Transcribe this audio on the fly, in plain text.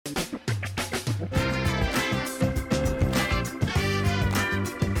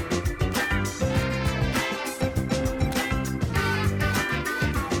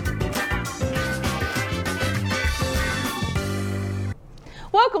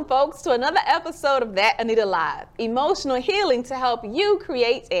Welcome, folks, to another episode of That Anita Live, emotional healing to help you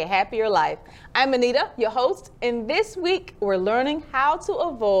create a happier life. I'm Anita, your host, and this week we're learning how to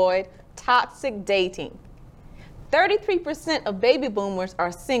avoid toxic dating. 33% of baby boomers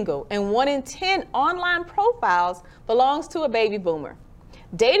are single, and 1 in 10 online profiles belongs to a baby boomer.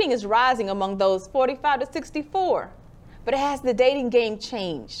 Dating is rising among those 45 to 64, but has the dating game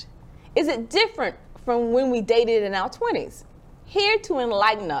changed? Is it different from when we dated in our 20s? Here to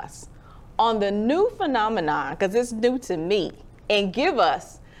enlighten us on the new phenomenon, because it's new to me, and give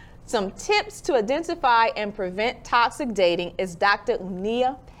us some tips to identify and prevent toxic dating is Dr.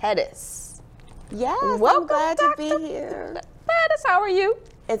 Unia Pettis. Yes, Welcome, I'm glad Dr. to be here. Pettis, how are you?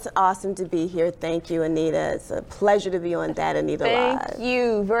 It's awesome to be here. Thank you, Anita. It's a pleasure to be on That Anita Live. Thank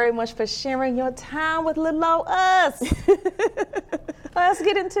you very much for sharing your time with little old us. Let's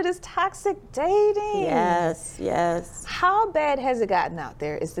get into this toxic dating. Yes. How bad has it gotten out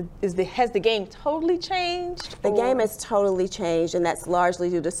there? Has the game totally changed? The game has totally changed, and that's largely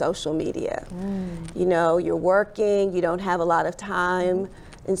due to social media. You know, you're working, you don't have a lot of time,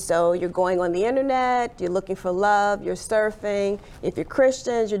 and so you're going on the internet, you're looking for love, you're surfing. If you're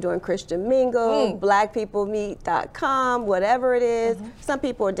Christians, you're doing Christian Mingle, blackpeoplemeet.com, whatever it is. Some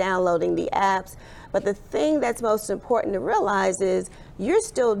people are downloading the apps. But the thing that's most important to realize is you're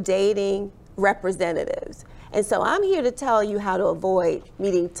still dating representatives. And so I'm here to tell you how to avoid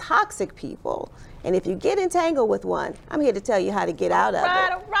meeting toxic people. And if you get entangled with one, I'm here to tell you how to get out of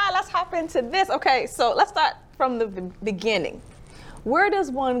it. All right, let's hop into this. Okay, so let's start from the beginning. Where does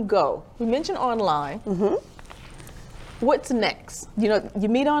one go? We mentioned online. What's next? You know, you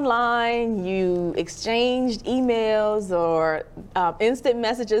meet online, you exchanged emails or instant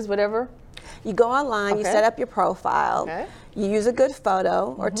messages, whatever. You go online, you set up your profile, you use a good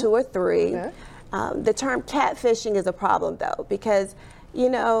photo or 2 or 3. The term catfishing is a problem though, because you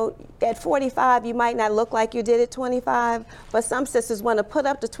know, at 45, you might not look like you did at 25, but some sisters want to put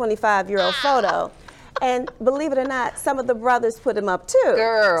up the 25-year-old photo. And believe it or not, some of the brothers put them up too.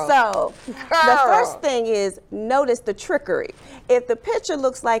 Girl. So the first thing is notice the trickery. If the picture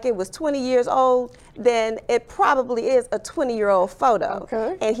looks like it was 20 years old, then it probably is a 20-year-old photo.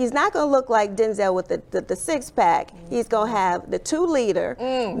 Okay. And he's not going to look like Denzel with the six-pack. He's going to have the 2-liter,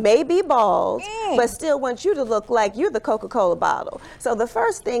 maybe bald, but still wants you to look like you're the Coca-Cola bottle. So the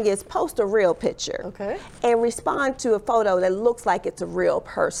first thing is post a real picture and respond to a photo that looks like it's a real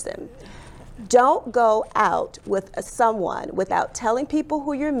person. Don't go out with someone without telling people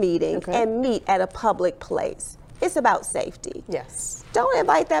who you're meeting and meet at a public place. It's about safety. Yes. Don't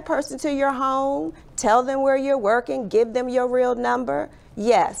invite that person to your home. Tell them where you're working. Give them your real number.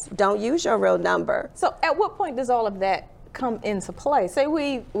 Yes, don't use your real number. So at what point does all of that come into play? Say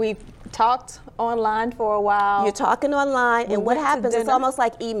we talked online for a while. You're talking online, and what happens is dinner. almost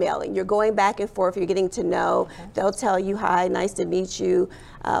like emailing. You're going back and forth. You're getting to know. They'll tell you, "Hi, nice to meet you.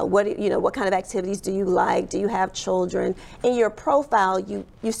 What kind of activities do you like? Do you have children?" In your profile, you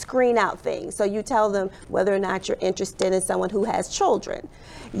screen out things. So you tell them whether or not you're interested in someone who has children.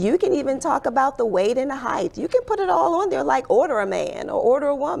 You can even talk about the weight and the height. You can put it all on there, like order a man or order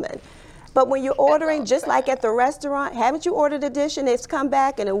a woman. But when you're ordering, just like at the restaurant, haven't you ordered a dish and it's come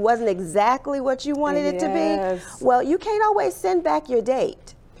back and it wasn't exactly what you wanted it to be? Well, you can't always send back your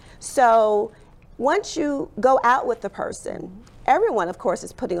date. So once you go out with the person, everyone, of course,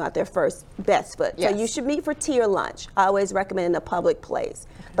 is putting out their first best foot. So you should meet for tea or lunch. I always recommend in a public place.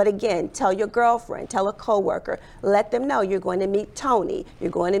 But again, tell your girlfriend, tell a coworker, let them know you're going to meet Tony,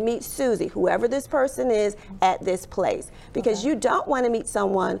 you're going to meet Susie, whoever this person is at this place. Because you don't want to meet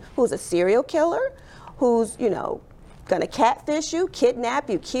someone who's a serial killer, who's, going to catfish you, kidnap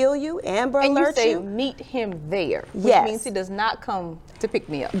you, kill you, Amber Alert you. And you say meet him there, which means he does not come to pick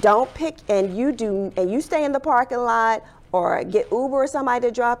me up. Don't pick, and you stay in the parking lot or get Uber or somebody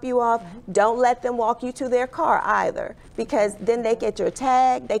to drop you off. Don't let them walk you to their car either, because then they get your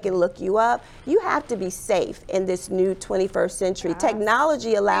tag, they can look you up. You have to be safe in this new 21st century.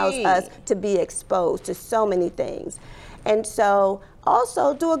 Technology allows us to be exposed to so many things. And so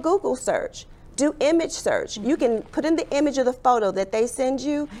also do a Google search. Do image search. You can put in the image of the photo that they send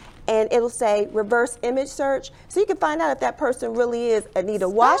you, and it'll say reverse image search. So you can find out if that person really is Anita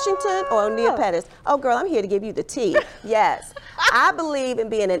Washington or Unia Pettis. Oh, girl, I'm here to give you the tea. Yes. I believe in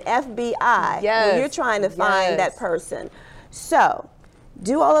being an FBI when you're trying to find that person. So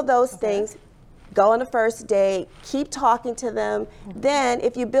do all of those things. Go on the first date, keep talking to them. Then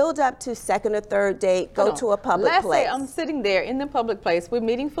if you build up to second or third date, go to a public Let's place. say I'm sitting there in the public place, we're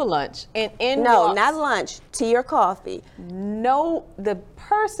meeting for lunch, and in No, walks, not lunch, tea or coffee. no, the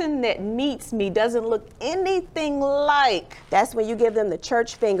person that meets me doesn't look anything like. That's when you give them the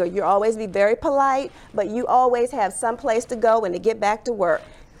church finger. You always be very polite, but you always have some place to go and to get back to work.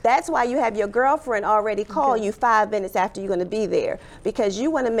 That's why you have your girlfriend already call you 5 minutes after you're going to be there, because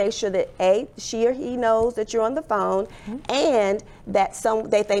you want to make sure that A, she or he knows that you're on the phone, and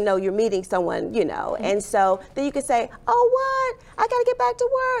that they know you're meeting someone, you know. And so then you can say, oh, what? I got to get back to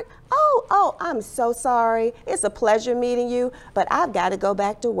work. Oh, I'm so sorry. It's a pleasure meeting you, but I've got to go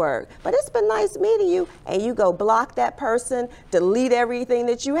back to work. But it's been nice meeting you. And you go block that person, delete everything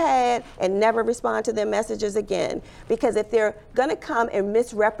that you had, and never respond to their messages again. Because if they're going to come and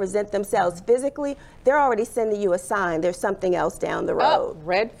misrepresent themselves physically, they're already sending you a sign there's something else down the road.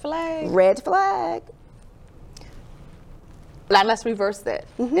 Red flag. Red flag. Now let's reverse that.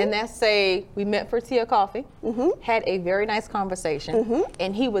 And let's say we met for tea or coffee, had a very nice conversation,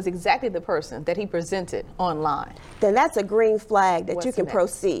 and he was exactly the person that he presented online. Then that's a green flag that you What's can next?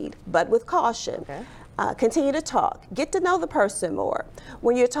 proceed, but with caution. Okay. Continue to talk. Get to know the person more.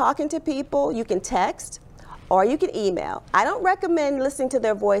 When you're talking to people, you can text or you can email. I don't recommend listening to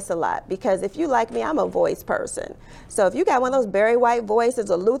their voice a lot, because if you like me, I'm a voice person. So if you got one of those Barry White voices,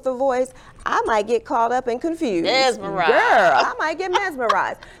 a Luther voice, I might get caught up and confused. Mesmerized. Girl, I might get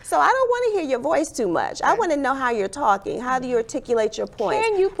mesmerized. So I don't want to hear your voice too much. I want to know how you're talking. How do you articulate your points?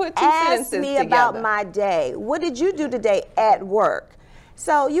 Can you put two Ask sentences me about together? my day. What did you do today at work?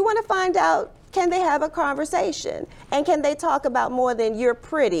 So you want to find out, can they have a conversation? And can they talk about more than you're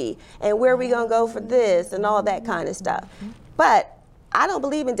pretty and where we going to go for this and all that kind of stuff? But I don't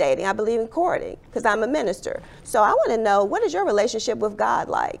believe in dating. I believe in courting, because I'm a minister. So I want to know, what is your relationship with God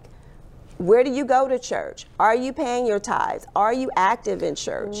like? Where do you go to church? Are you paying your tithes? Are you active in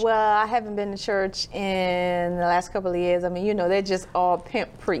church? Well, I haven't been to church in the last couple of years. I mean, you know, they're just all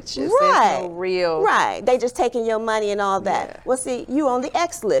pimp preachers. Right. There's no real. Right. They just taking your money and all that. Yeah. Well, see, you on the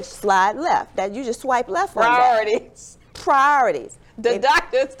X list, slide left. That you just swipe left on that. Priorities. Priorities. The If-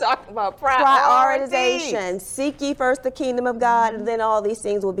 doctor's talking about priorities. Prioritization. Seek ye first the kingdom of God, and then all these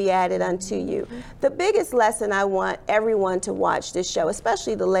things will be added unto you. The biggest lesson I want everyone to watch this show,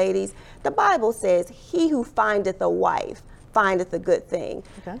 especially the ladies, the Bible says, he who findeth a wife findeth a good thing.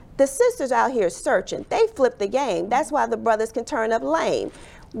 Okay. The sisters out here searching, they flip the game. That's why the brothers can turn up lame.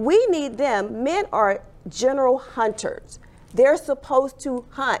 We need them. Men are general hunters. They're supposed to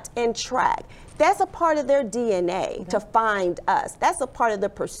hunt and track. That's a part of their DNA, to find us. That's a part of the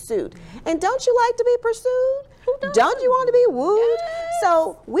pursuit. And don't you like to be pursued? Who doesn't? Don't you want to be wooed? Yes.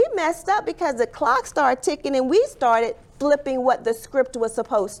 So we messed up because the clock started ticking and we started flipping what the script was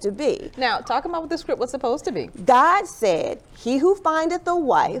supposed to be. Now, talking about what the script was supposed to be. God said, he who findeth a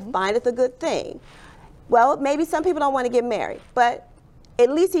wife findeth a good thing. Well, maybe some people don't want to get married, but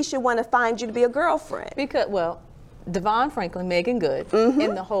at least he should want to find you to be a girlfriend. Because, well, Devon Franklin, Megan Good,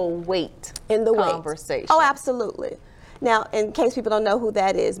 in the whole weight In the conversation. Oh, absolutely. Now, in case people don't know who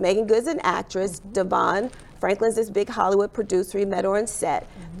that is, Megan Good's an actress. Devon Franklin's this big Hollywood producer. He met her on set.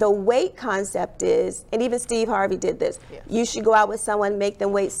 The wait concept is, and even Steve Harvey did this, you should go out with someone, make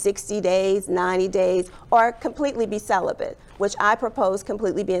them wait 60 days, 90 days, or completely be celibate, which I propose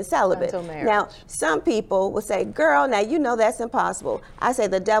completely being celibate. Until marriage. Now, some people will say, girl, now you know that's impossible. I say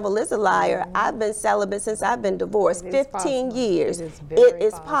the devil is a liar. I've been celibate since I've been divorced, It is 15 possible. years. It is very It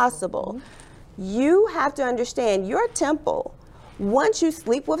is possible. possible. You have to understand your temple. Once you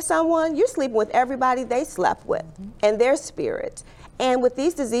sleep with someone, you're sleeping with everybody they slept with and their spirits. And with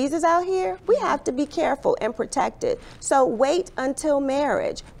these diseases out here, we have to be careful and protected. So wait until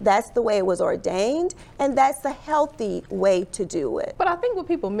marriage. That's the way it was ordained, and that's the healthy way to do it. But I think what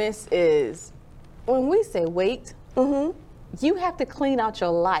people miss is when we say wait, you have to clean out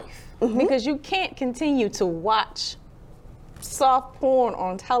your life because you can't continue to watch soft porn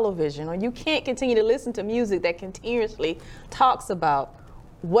on television, or you can't continue to listen to music that continuously talks about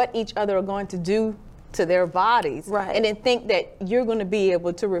what each other are going to do to their bodies, Right. and then think that you're going to be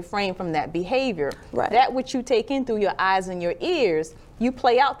able to refrain from that behavior. Right. That which you take in through your eyes and your ears, you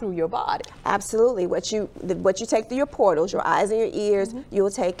play out through your body. Absolutely. What you take through your portals, your eyes and your ears, you'll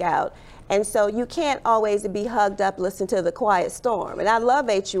take out. And so you can't always be hugged up, listen to the quiet storm. And I love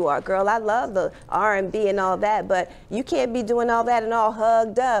HUR, girl. I love the R&B and all that, but you can't be doing all that and all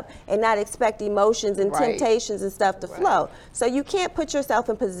hugged up and not expect emotions and temptations and stuff to flow. So you can't put yourself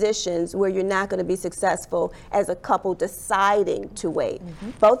in positions where you're not going to be successful as a couple deciding to wait.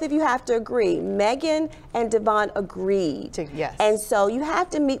 Both of you have to agree. Megan and Devon agreed. Yes. And so you have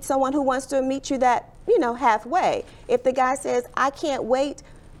to meet someone who wants to meet you that, halfway. If the guy says, I can't wait,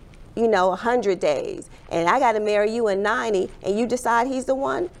 100 days, and I got to marry you in 90, and you decide he's the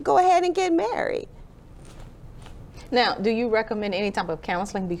one, go ahead and get married. Now, do you recommend any type of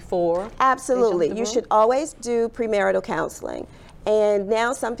counseling before? Absolutely. You should always do premarital counseling. And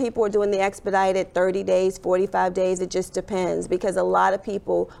now some people are doing the expedited 30 days, 45 days. It just depends, because a lot of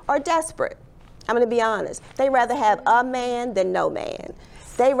people are desperate. I'm going to be honest. They rather have a man than no man.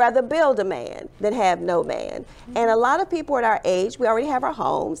 They rather build a man than have no man. And a lot of people at our age, we already have our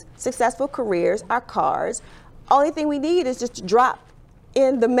homes, successful careers, our cars. Only thing we need is just to drop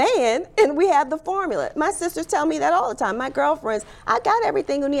in the man, and we have the formula. My sisters tell me that all the time. My girlfriends, I got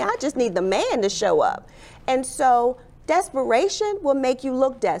everything you need. I just need the man to show up. And so desperation will make you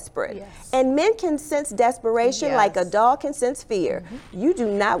look desperate. Yes. And men can sense desperation like a dog can sense fear. You do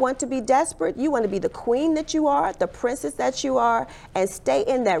not want to be desperate. You want to be the queen that you are, the princess that you are, and stay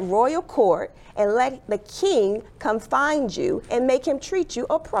in that royal court and let the king come find you and make him treat you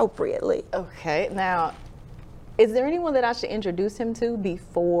appropriately. Okay, now, is there anyone that I should introduce him to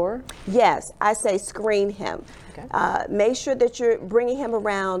before? Yes, I say screen him. Okay. Make sure that you're bringing him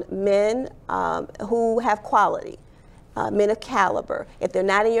around men who have quality. Men of caliber. If they're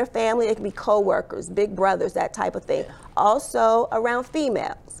not in your family, it can be co-workers, big brothers, that type of thing. Also around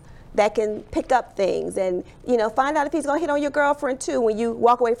females that can pick up things and, find out if he's going to hit on your girlfriend too. When you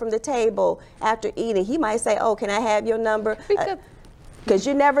walk away from the table after eating, he might say, oh, can I have your number? Because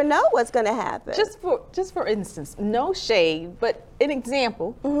you never know what's going to happen. Just for instance, no shade, but an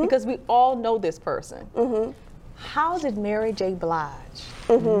example, because we all know this person. How did Mary J. Blige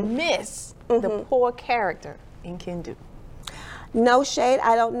miss the poor character in Kendu? No shade,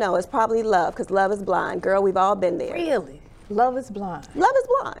 I don't know. It's probably love, because love is blind. Girl, we've all been there. Really? Love is blind. Love is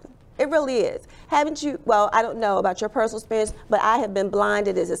blind. It really is. Haven't you, well, I don't know about your personal experience, but I have been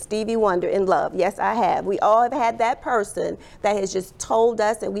blinded as a Stevie Wonder in love. Yes, I have. We all have had that person that has just told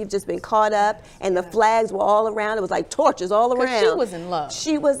us, and we've just been caught up, and the flags were all around. It was like torches all around. She was in love.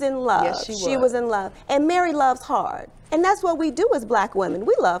 She was in love. Yes, she was in love. And Mary loves hard. And that's what we do as black women.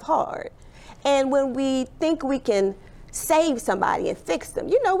 We love hard. And when we think we can save somebody and fix them,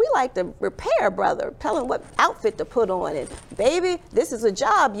 we like to repair, brother. Tell them what outfit to put on. And baby, this is a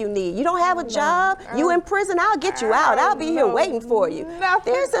job you need. You don't have a job? You in prison? I'll get you out. I'll be here waiting for you.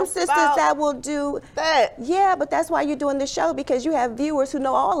 There's some sisters that will do that. Yeah, but that's why you're doing the show, because you have viewers who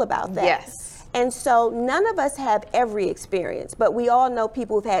know all about that. Yes. And so none of us have every experience, but we all know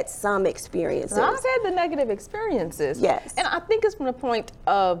people who've had some experiences. I've had the negative experiences. Yes. And I think it's from the point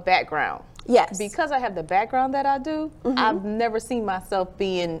of background. Yes. Because I have the background that I do, I've never seen myself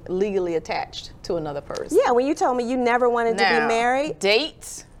being legally attached to another person. Yeah, when you told me you never wanted to be married.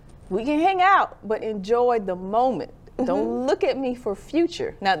 Dates, we can hang out, but enjoy the moment. Don't look at me for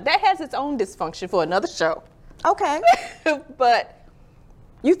future. Now, that has its own dysfunction for another show. Okay. But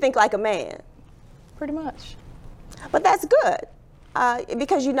you think like a man. Pretty much. But that's good,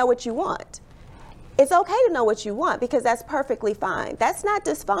 because you know what you want. It's okay to know what you want, because that's perfectly fine. That's not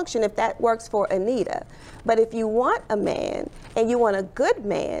dysfunction if that works for Anita. But if you want a man and you want a good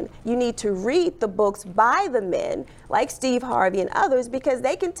man, you need to read the books by the men like Steve Harvey and others, because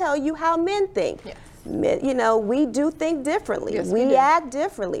they can tell you how men think. Yes. Men, we do think differently. Yes, we do. act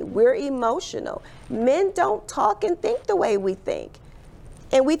differently. We're emotional. Men don't talk and think the way we think.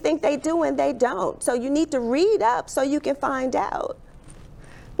 And we think they do and they don't. So you need to read up so you can find out.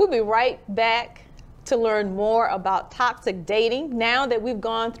 We'll be right back to learn more about toxic dating. Now that we've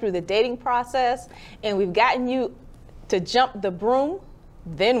gone through the dating process and we've gotten you to jump the broom,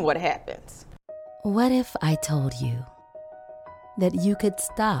 then what happens? What if I told you that you could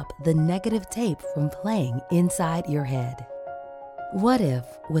stop the negative tape from playing inside your head? What if,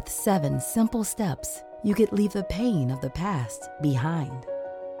 with 7 simple steps, you could leave the pain of the past behind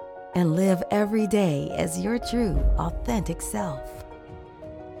and live every day as your true, authentic self?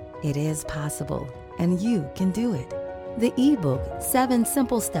 It is possible, and you can do it. The ebook, 7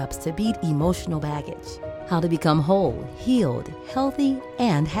 Simple Steps to Beat Emotional Baggage, How to Become Whole, Healed, Healthy,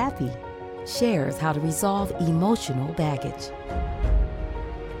 and Happy, shares how to resolve emotional baggage.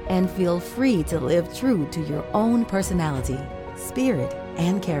 And feel free to live true to your own personality, spirit,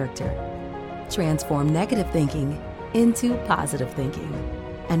 and character. Transform negative thinking into positive thinking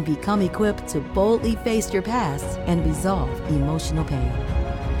and become equipped to boldly face your past and resolve emotional pain.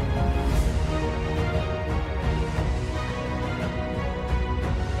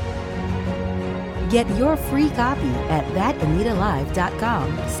 Get your free copy at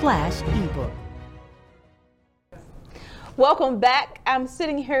thatanitalive.com/ebook. Welcome back. I'm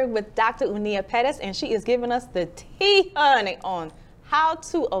sitting here with Dr. Unia Pettis, and she is giving us the tea, honey, on how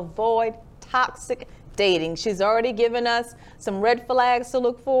to avoid toxic dating. She's already given us some red flags to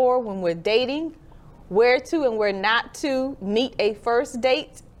look for when we're dating, where to and where not to meet a first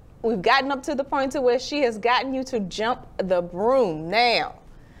date. We've gotten up to the point to where she has gotten you to jump the broom. Now,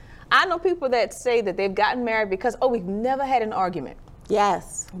 I know people that say that they've gotten married because, we've never had an argument.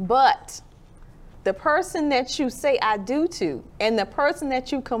 Yes. But the person that you say I do to and the person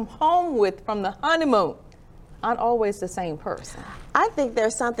that you come home with from the honeymoon aren't always the same person. I think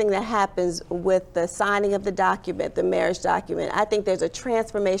there's something that happens with the signing of the document, the marriage document. I think there's a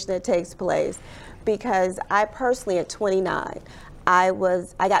transformation that takes place because I personally, at 29, I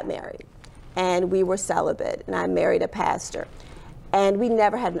got married and we were celibate and I married a pastor. And we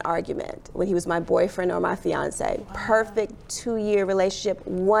never had an argument when he was my boyfriend or my fiance. Wow. Perfect 2-year relationship,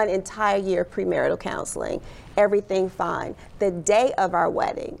 1 entire year of premarital counseling, everything fine. The day of our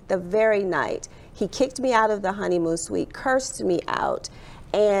wedding, the very night, he kicked me out of the honeymoon suite, cursed me out,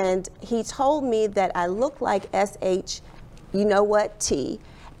 and he told me that I looked like S.H. you know what, T,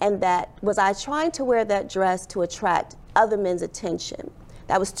 and that was I trying to wear that dress to attract other men's attention.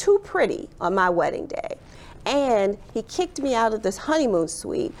 That was too pretty on my wedding day. And he kicked me out of this honeymoon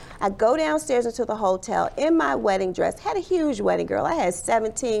suite. I go downstairs into the hotel in my wedding dress. Had a huge wedding, girl. I had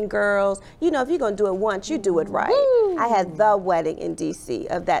 17 girls. You know, if you're going to do it once, you do it right. Woo. I had the wedding in D.C.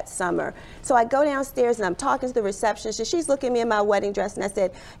 of that summer. So I go downstairs and I'm talking to the receptionist and she's looking at me in my wedding dress and I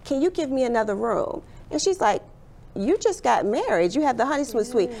said, "Can you give me another room?" And she's like, "You just got married. You have the honeymoon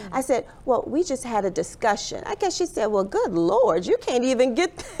suite." I said, "Well, we just had a discussion." I guess she said, "Well, good Lord, you can't even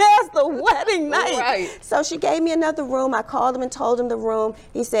get past the wedding night." Right. So she gave me another room. I called him and told him the room.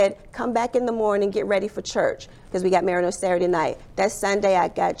 He said, "Come back in the morning, get ready for church," because we got married on Saturday night. That Sunday, I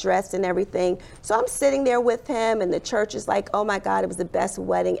got dressed and everything. So I'm sitting there with him, and the church is like, "Oh my God, it was the best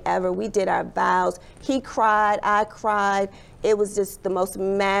wedding ever. We did our vows." He cried, I cried. It was just the most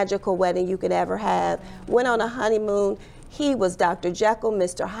magical wedding you could ever have. Went on a honeymoon. He was Dr. Jekyll,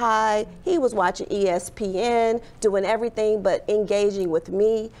 Mr. Hyde. He was watching ESPN, doing everything but engaging with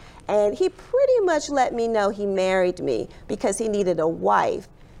me. And he pretty much let me know he married me because he needed a wife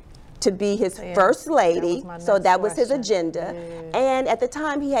to be his first lady. So that was his agenda. And at the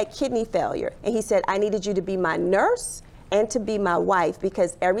time, he had kidney failure. And he said, "I needed you to be my nurse and to be my wife,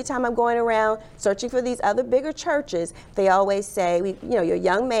 because every time I'm going around searching for these other bigger churches, they always say, you're a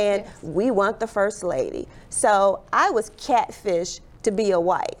young man, we want the first lady." So I was catfished to be a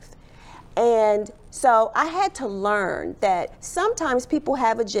wife. And so I had to learn that sometimes people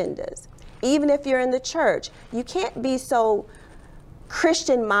have agendas. Even if you're in the church, you can't be so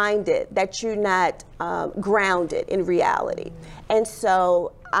Christian-minded that you're not grounded in reality. And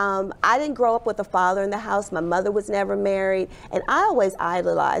so I didn't grow up with a father in the house. My mother was never married, and I always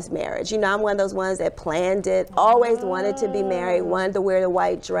idolized marriage. You know, I'm one of those ones that planned it, always wanted to be married, wanted to wear the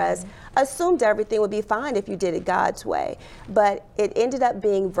white dress, assumed everything would be fine if you did it God's way. But it ended up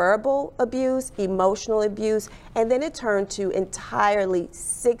being verbal abuse, emotional abuse, and then it turned to entirely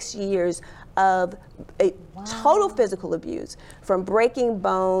 6 years of a total physical abuse, from breaking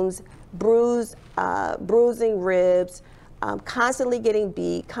bones, bruising ribs, constantly getting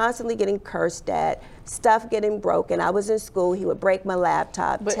beat, constantly getting cursed at, stuff getting broken. I was in school. He would break my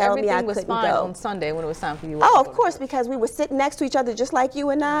laptop, tell me I couldn't go. But everything was fine on Sunday when it was time for you. Oh, of course, because we were sitting next to each other just like you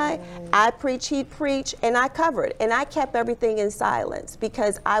and I. I preach, he'd preach, and I covered. And I kept everything in silence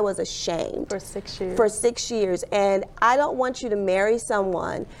because I was ashamed. For 6 years. For 6 years. And I don't want you to marry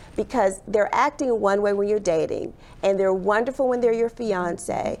someone because they're acting one way when you're dating, and they're wonderful when they're your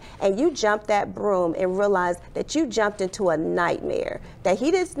fiance, and you jump that broom and realize that you jumped into a nightmare, that he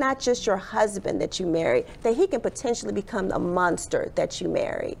is not just your husband that you married, that he can potentially become a monster that you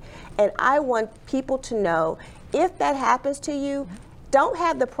married. And I want people to know, if that happens to you, don't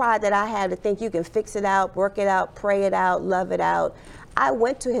have the pride that I had to think you can fix it out, work it out, pray it out, love it out. I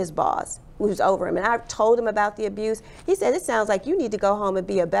went to his boss, who's over him, and I told him about the abuse. He said, "It sounds like you need to go home and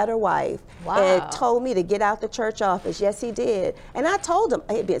be a better wife." Wow. And told me to get out the church office. Yes, he did. And I told him,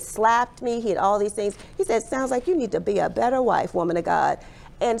 he had slapped me, he had all these things. He said, "It sounds like you need to be a better wife, woman of God."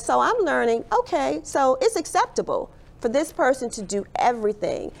 And so I'm learning, okay, so it's acceptable for this person to do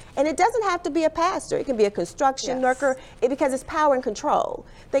everything. And it doesn't have to be a pastor. It can be a construction worker, because it's power and control.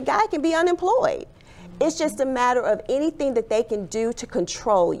 The guy can be unemployed. It's just a matter of anything that they can do to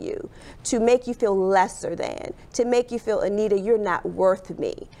control you, to make you feel lesser than, to make you feel, Anita, you're not worth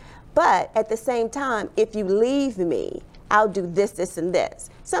me. But at the same time, if you leave me, I'll do this, this, and this.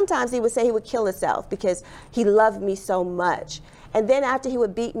 Sometimes he would say he would kill himself because he loved me so much. And then after he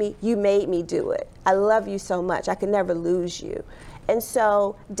would beat me, you made me do it. I love you so much. I could never lose you. And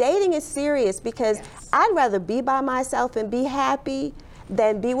so dating is serious because I'd rather be by myself and be happy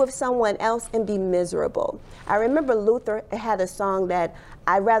than be with someone else and be miserable. I remember Luther had a song that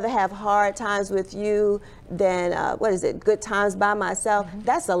I'd rather have hard times with you than, good times by myself.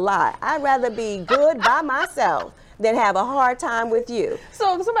 That's a lie. I'd rather be good by myself than have a hard time with you.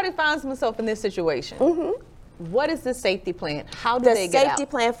 So if somebody finds themselves in this situation, what is the safety plan? How do they get out? The safety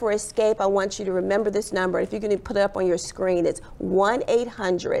plan for escape, I want you to remember this number. If you can put it up on your screen, it's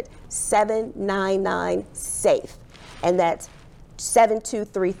 1-800-799-SAFE. And that's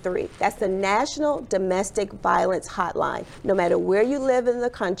 7233. That's the National Domestic Violence Hotline. No matter where you live in the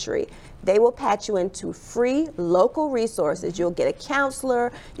country, they will patch you into free local resources. You'll get a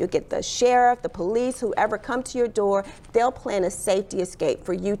counselor, you'll get the sheriff, the police, whoever come to your door. They'll plan a safety escape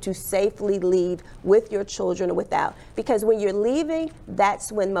for you to safely leave with your children or without. Because when you're leaving,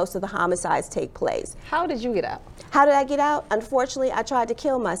 that's when most of the homicides take place. How did you get out? How did I get out? Unfortunately, I tried to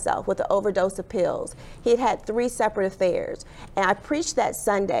kill myself with an overdose of pills. He had 3 separate affairs. And I preached that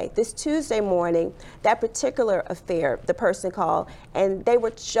Sunday. This Tuesday morning, that particular affair, the person called, and they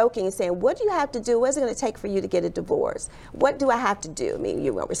were joking and saying, what do you have to do? What's it going to take for you to get a divorce? What do I have to do? I mean,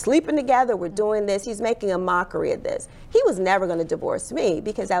 we're sleeping together, we're doing this. He's making a mockery of this. He was never going to divorce me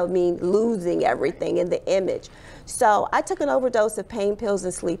because that would mean losing everything in the image. So I took an overdose of pain pills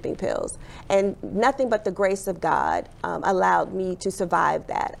and sleeping pills, and nothing but the grace of God allowed me to survive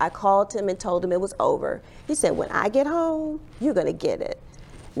that. I called him and told him it was over. He said, when I get home, you're going to get it.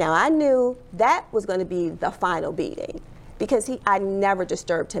 Now I knew that was going to be the final beating because I never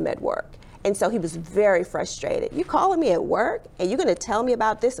disturbed him at work. And so he was very frustrated. You calling me at work and you're going to tell me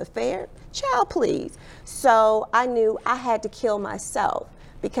about this affair? Child, please. So I knew I had to kill myself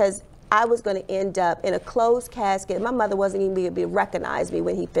because I was going to end up in a closed casket. My mother wasn't even going to recognize me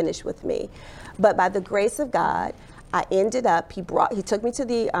when he finished with me. But by the grace of God, I ended up, he took me to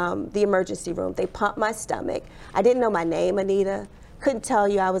the emergency room. They pumped my stomach. I didn't know my name, Anita. Couldn't tell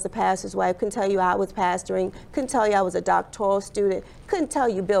you I was a pastor's wife. Couldn't tell you I was pastoring. Couldn't tell you I was a doctoral student. Couldn't tell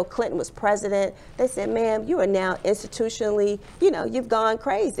you Bill Clinton was president. They said, ma'am, you are now institutionally, you've gone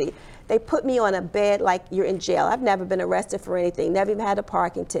crazy. They put me on a bed like you're in jail. I've never been arrested for anything, never even had a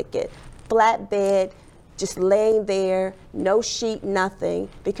parking ticket. Flat bed, just laying there, no sheet, nothing,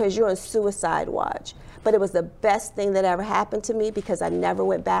 because you're on suicide watch. But it was the best thing that ever happened to me because I never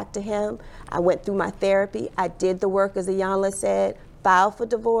went back to him. I went through my therapy. I did the work, as Iyanla said, filed for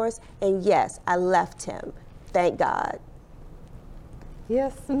divorce, and yes, I left him. Thank God.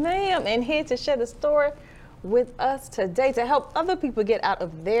 Yes, ma'am. And here to share the story with us today to help other people get out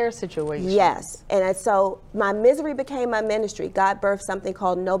of their situation. Yes, and so my misery became my ministry. God birthed something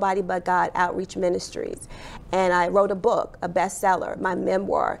called Nobody But God Outreach Ministries. And I wrote a book, a bestseller, my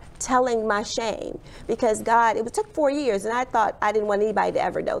memoir, telling my shame. Because God, it took 4 years, and I thought I didn't want anybody to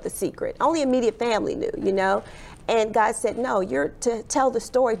ever know the secret. Only immediate family knew, And God said, no, you're to tell the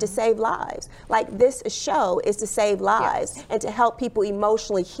story to save lives. Like this show is to save lives and to help people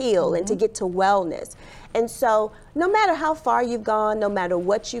emotionally heal and to get to wellness. And so no matter how far you've gone, no matter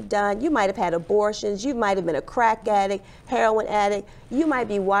what you've done, you might have had abortions, you might have been a crack addict, heroin addict, you might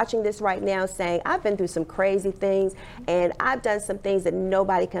be watching this right now saying, I've been through some crazy things and I've done some things that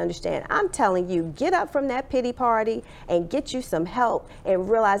nobody can understand. I'm telling you, get up from that pity party and get you some help and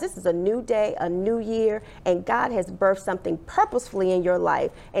realize this is a new day, a new year, and God has birthed something purposefully in your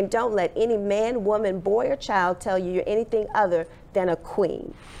life. And don't let any man, woman, boy, or child tell you you're anything other than a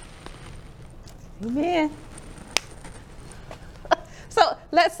queen. Amen. So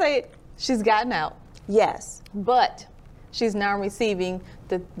let's say she's gotten out. Yes. But she's now receiving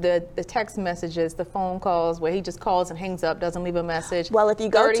the text messages, the phone calls where he just calls and hangs up, doesn't leave a message. Well, if you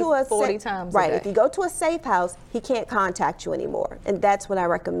go 30, to 40 times right, a day. if you go to a safe house, he can't contact you anymore. And that's what I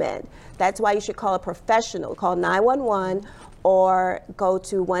recommend. That's why you should call a professional. Call 911 or go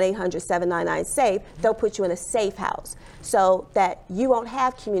to 1-800-799-SAFE. They'll put you in a safe house so that you won't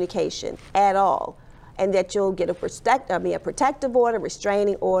have communication at all, and that you'll get a protective order,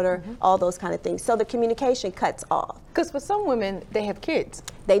 restraining order, all those kind of things. So the communication cuts off. Because for some women, they have kids.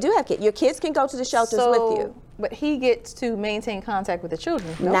 They do have kids. Your kids can go to the shelters with you. But he gets to maintain contact with the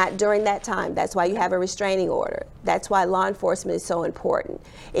children. No? Not during that time. That's why you have a restraining order. That's why law enforcement is so important.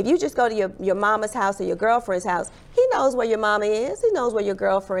 If you just go to your mama's house or your girlfriend's house, he knows where your mama is. He knows where your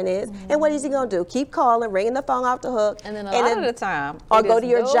girlfriend is. Mm-hmm. And what is he going to do? Keep calling, ringing the phone off the hook. And then a lot of the time, or go to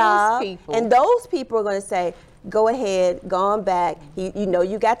your job. And those people are going to say, go ahead, go on back. You know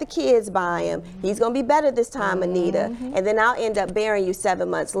you got the kids by him. He's going to be better this time, Anita. And then I'll end up burying you 7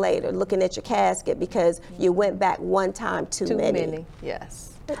 months later, looking at your casket because you went back one time too many.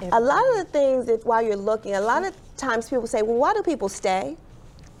 Yes. A lot of the things, while you're looking, a lot of times people say, well, why do people stay?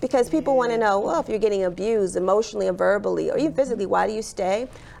 Because people want to know, well, if you're getting abused emotionally or verbally or even physically, why do you stay?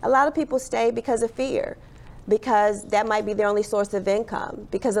 A lot of people stay because of fear, because that might be their only source of income,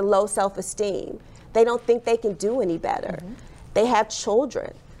 because of low self-esteem. They don't think they can do any better. They have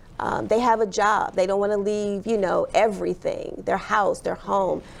children. They have a job. They don't want to leave, everything, their house, their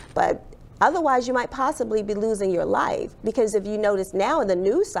home. But otherwise, you might possibly be losing your life. Because if you notice now in the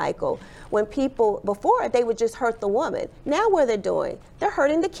news cycle, when people, before, they would just hurt the woman. Now what they're doing? They're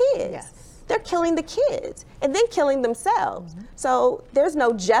hurting the kids. Yes. They're killing the kids and then killing themselves. So there's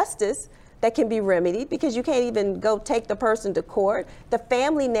no justice that can be remedied because you can't even go take the person to court. The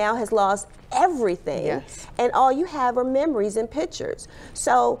family now has lost everything. Yes. And all you have are memories and pictures.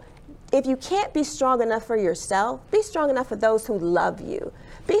 So if you can't be strong enough for yourself, be strong enough for those who love you.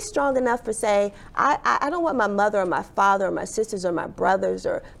 Be strong enough to say, I don't want my mother or my father or my sisters or my brothers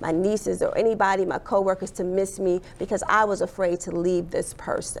or my nieces or anybody, my coworkers, to miss me because I was afraid to leave this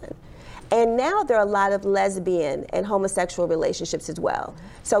person. And now there are a lot of lesbian and homosexual relationships as well.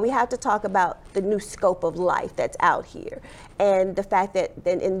 So we have to talk about the new scope of life that's out here. And the fact that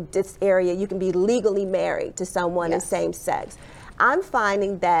in this area, you can be legally married to someone in same sex. I'm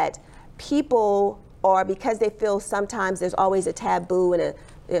finding that people are, because they feel sometimes there's always a taboo and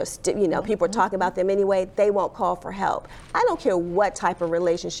people are talking about them anyway, they won't call for help. I don't care what type of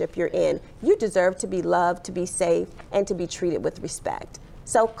relationship you're in. You deserve to be loved, to be safe, and to be treated with respect.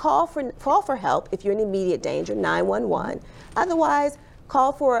 So call for help if you're in immediate danger, 911. Otherwise,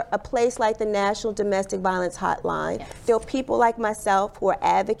 call for a place like the National Domestic Violence Hotline. Yes. There are people like myself who are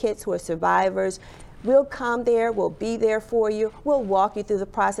advocates, who are survivors. We'll come there, we'll be there for you, we'll walk you through the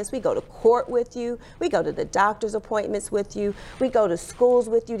process. We go to court with you, we go to the doctor's appointments with you, we go to schools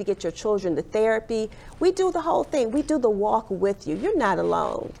with you to get your children to therapy. We do the whole thing, we do the walk with you. You're not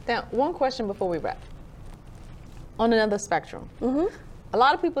alone. Now, one question before we wrap. On another spectrum, a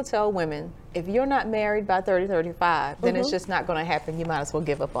lot of people tell women, if you're not married by 30, 35, then it's just not going to happen. You might as well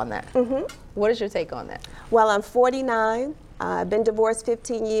give up on that. What is your take on that? Well, I'm 49. I've been divorced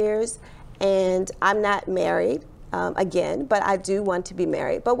 15 years, and I'm not married again, but I do want to be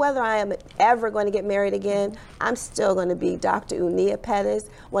married. But whether I am ever going to get married again, I'm still going to be Dr. Unia Pettis,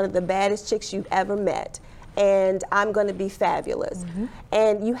 one of the baddest chicks you've ever met. And I'm going to be fabulous.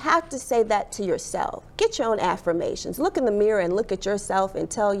 And you have to say that to yourself. Get your own affirmations. Look in the mirror and look at yourself and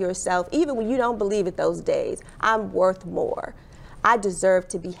tell yourself, even when you don't believe it those days, I'm worth more. I deserve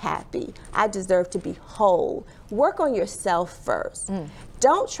to be happy. I deserve to be whole. Work on yourself first.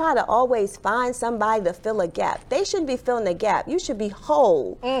 Don't try to always find somebody to fill a gap. They shouldn't be filling a gap. You should be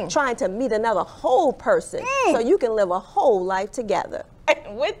whole, trying to meet another whole person so you can live a whole life together.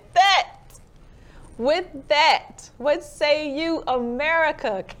 And with that, what say you,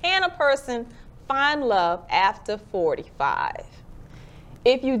 America? Can a person find love after 45?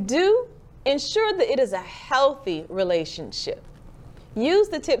 If you do, ensure that it is a healthy relationship. Use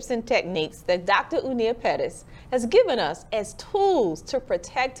the tips and techniques that Dr. Unia Pettis has given us as tools to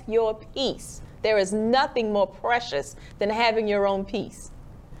protect your peace. There is nothing more precious than having your own peace.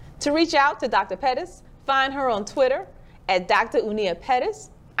 To reach out to Dr. Pettis, find her on Twitter at Dr. Unia Pettis.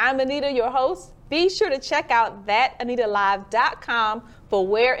 I'm Anita, your host. Be sure to check out thatanitalive.com for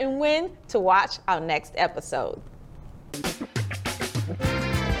where and when to watch our next episode.